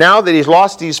afraid, now that he's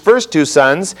lost these first two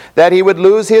sons, that he would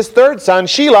lose his third son,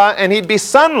 Shelah, and he'd be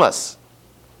sonless.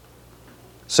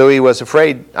 So he was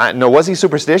afraid. No, was he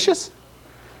superstitious?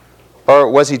 Or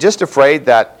was he just afraid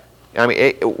that,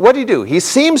 what did he do? He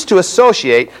seems to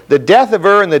associate the death of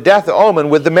Ur and the death of Onan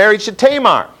with the marriage to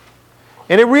Tamar.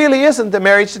 And it really isn't the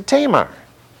marriage to Tamar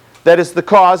that is the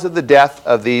cause of the death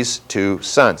of these two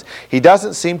sons. He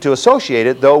doesn't seem to associate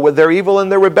it, though, with their evil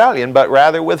and their rebellion, but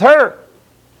rather with her.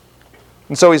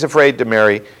 And so he's afraid to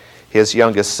marry his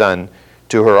youngest son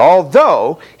to her.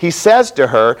 Although he says to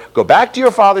her, go back to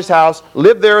your father's house,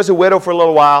 live there as a widow for a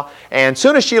little while, and as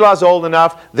soon as Shelah's old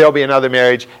enough, there'll be another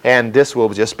marriage, and this will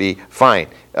just be fine.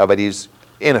 But he's,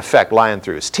 in effect, lying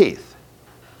through his teeth.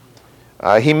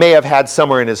 He may have had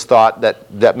somewhere in his thought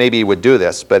that maybe he would do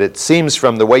this, but it seems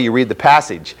from the way you read the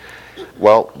passage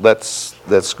Well, let's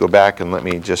go back and let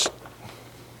me just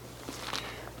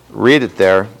read it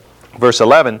there. Verse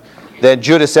 11, then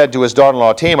Judah said to his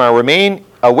daughter-in-law Tamar, remain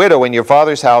a widow in your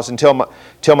father's house until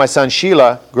my son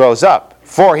Shelah grows up.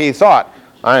 For he thought,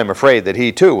 I am afraid that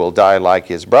he too will die like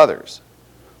his brothers.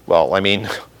 Well, I mean,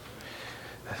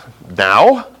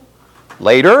 now?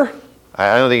 Later?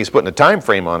 I don't think he's putting a time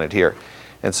frame on it here.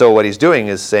 And so what he's doing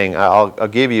is saying, I'll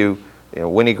give you,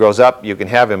 when he grows up, you can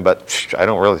have him, but I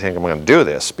don't really think I'm going to do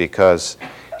this because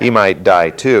he might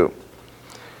die too.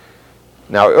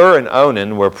 Now, Ur and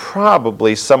Onan were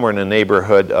probably somewhere in the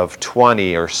neighborhood of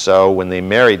 20 or so when they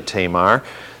married Tamar.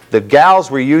 The gals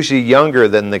were usually younger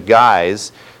than the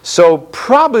guys, so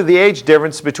probably the age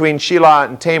difference between Shelah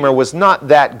and Tamar was not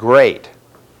that great.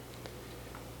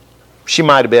 She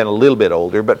might have been a little bit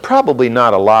older, but probably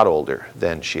not a lot older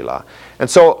than Shelah. And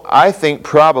so I think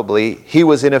probably he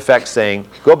was in effect saying,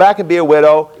 go back and be a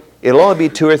widow. It'll only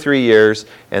be 2 or 3 years,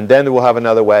 and then we'll have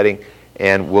another wedding,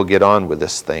 and we'll get on with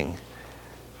this thing.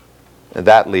 And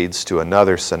that leads to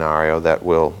another scenario that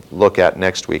we'll look at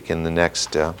next week in the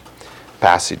next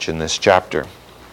passage in this chapter.